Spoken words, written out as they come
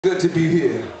Good to be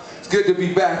here. It's good to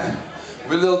be back.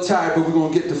 We're a little tired, but we're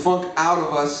gonna get the funk out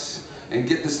of us and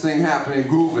get this thing happening,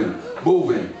 grooving,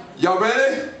 moving. Y'all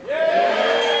ready? Yeah!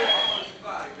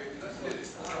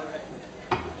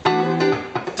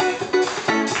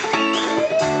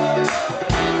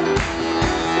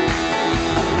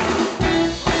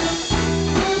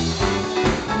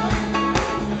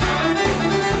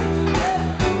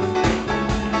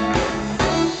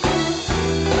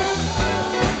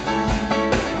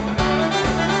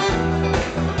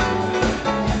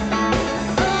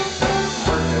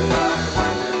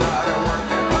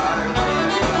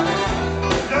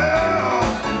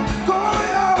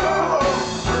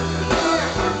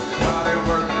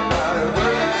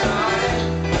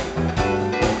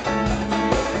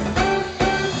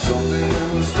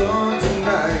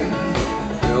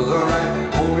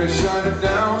 Shining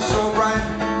down so bright,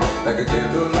 like a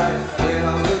candlelight. When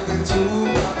I look into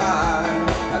my eyes,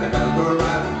 I remember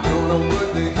right, don't know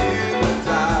what they hear the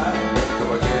die. So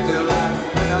I can't tell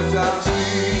life when I stop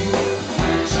sleep.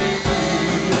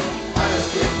 I just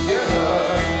can't get her.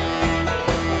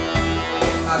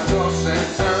 I toss and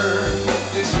turn,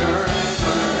 this yearn and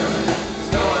burn. It's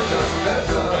no, it doesn't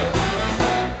matter.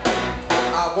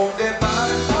 I want that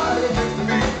body next to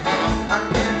me. I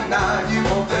can't deny you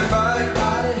want that body.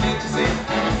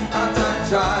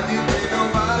 Try to be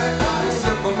nobody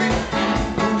except for me.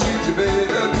 Don't treat you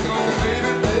better, because baby,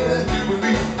 you and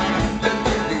me, let's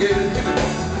get together.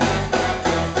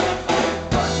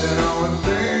 Watching all the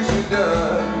things she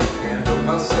does, can't help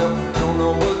myself, don't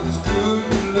know what is good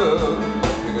to love.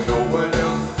 Thinking no one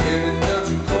else, getting down,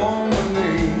 you call my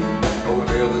name. No one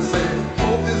else say,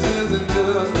 hope this isn't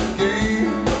just a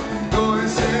game. Go and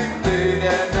sing day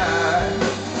and night,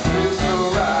 feels so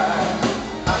right.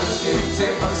 I just can't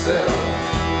take myself.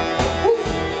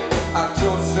 I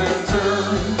toss and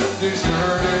turn, this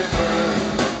yearn and burn.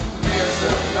 Yes, I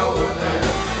know that.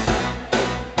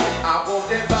 I want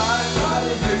that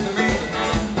body next to me.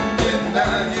 Getting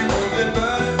down, you want that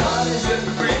body set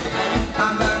me free.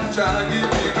 I'm not trying to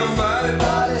get me nobody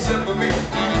except for me.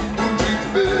 Who treats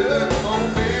you better? Come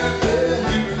on, baby,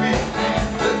 you and me.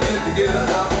 Let's get together.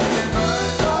 I want that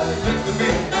body next to me.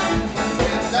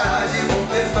 Getting down, you want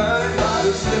that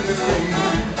body set me free.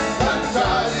 I'm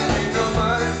trying to get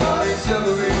nobody.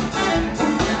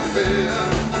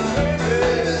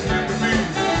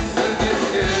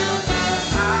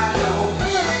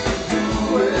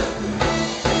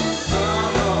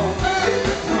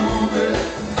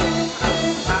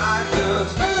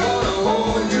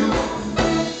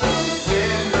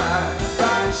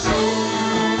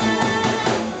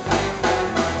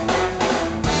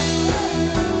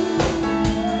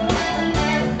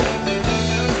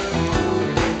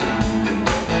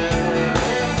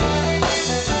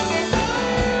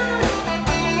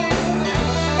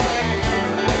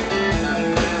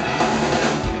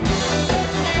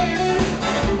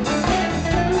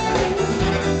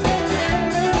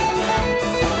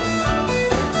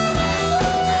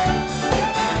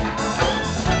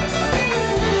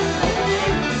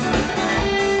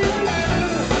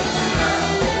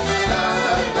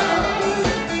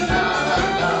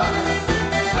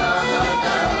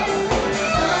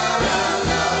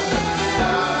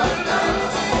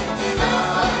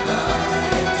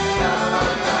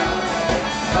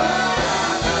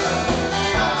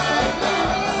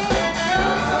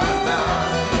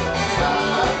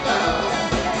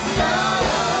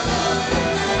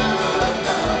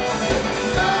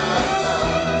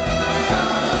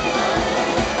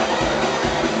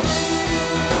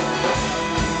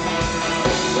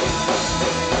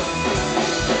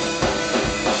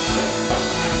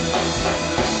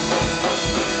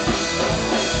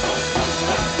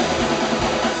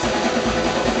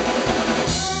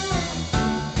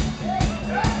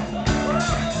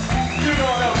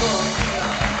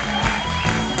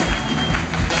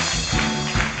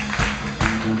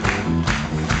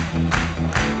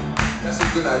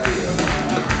 Good idea.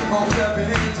 Come on, clap your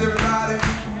hands, everybody.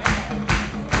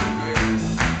 Yeah.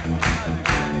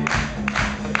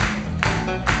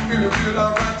 If you feel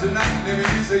alright tonight, let me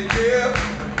say yeah.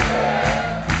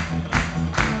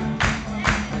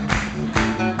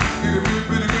 If you feel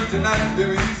pretty good tonight, let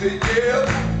me say yeah.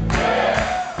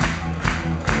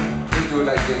 Let's do it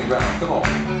like James Brown. Come on.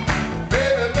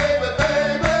 Baby, baby,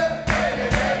 baby.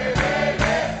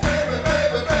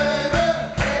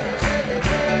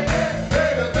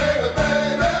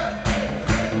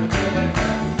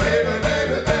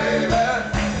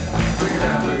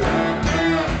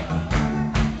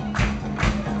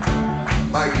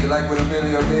 Mike, you like what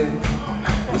Emilio did?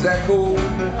 Was that cool?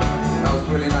 That was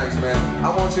pretty nice, man. I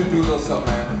want you to do a little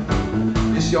something,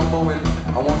 man. This It's your moment.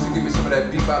 I want you to give me some of that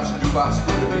bebop, bebop,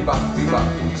 bebop,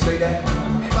 bebop. Can you say that?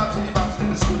 Bebop, bebop,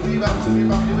 bebop,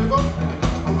 bebop. Here we go.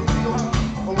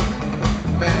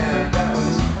 Man, that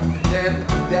was then,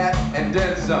 that, and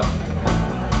then some.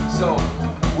 So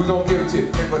we're gonna give it to you.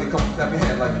 Everybody, come clap your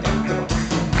hand like that. Come on.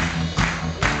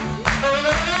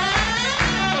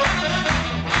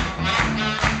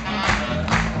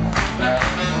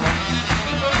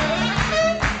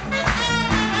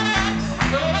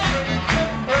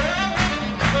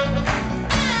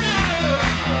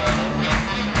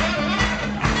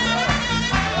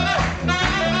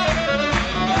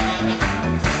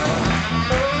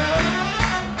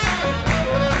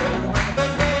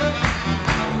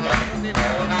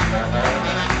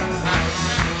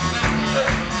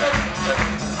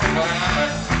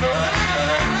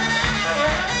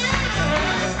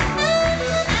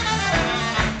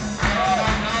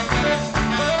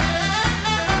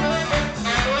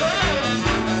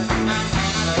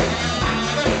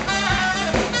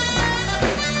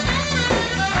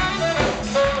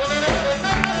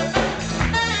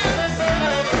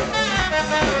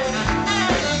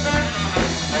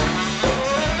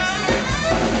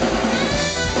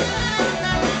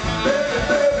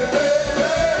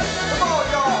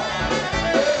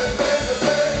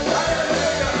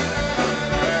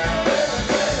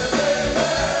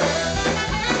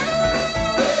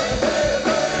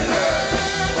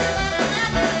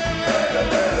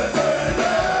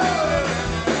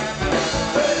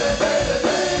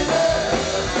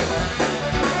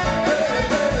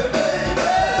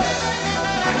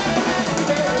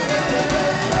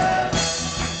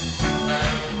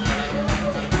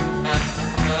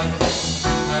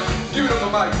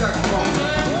 Mike, saxophone.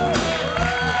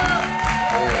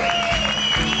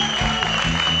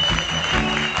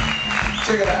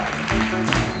 Check it out.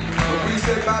 When we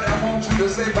say body, I want you to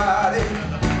say body.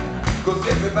 Cause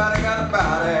everybody got a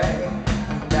body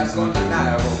that's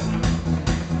undeniable.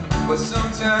 But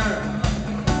sometimes,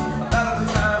 a lot of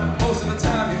the time, most of the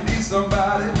time, you need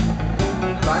somebody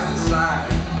by your side.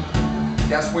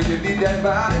 That's when you need that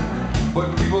body.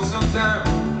 But people sometimes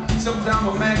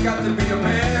a man got to be a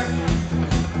man.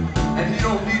 And he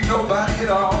don't need nobody at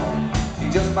all. He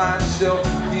just by himself,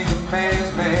 he's a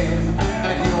man's man.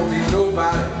 And he don't need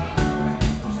nobody.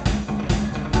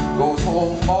 Goes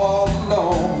home all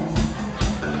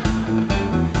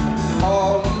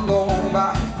alone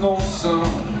by his lonesome.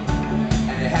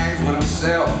 And he hangs with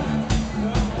himself.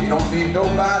 He don't need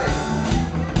nobody.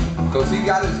 Cause he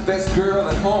got his best girl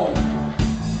at home.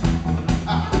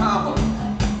 Mama.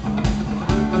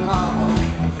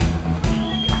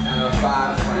 And her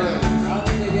 5 friends.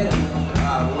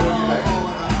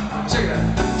 Check it out.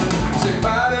 Say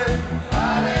body.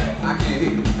 I can't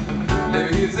hear you.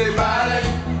 Let me hear you say body.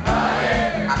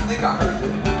 I think I heard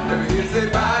it. Let me hear you say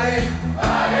body.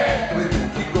 Wait a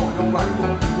minute, keep going. Don't rock,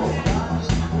 keep going.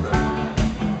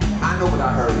 I know what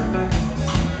I heard.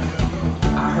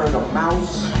 I heard a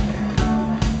mouse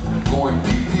going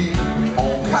pee-pee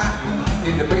on cotton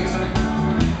in the basement.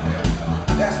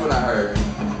 That's what I heard.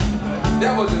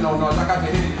 That wasn't no noise. I got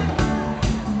to hear you.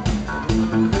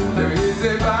 Let me hear you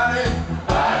say body.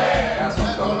 That's what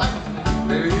I'm talking about.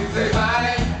 Let me hear you say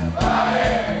body.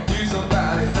 You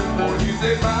somebody. Oh, you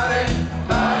say body.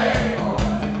 All right.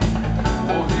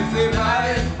 Oh, you say body.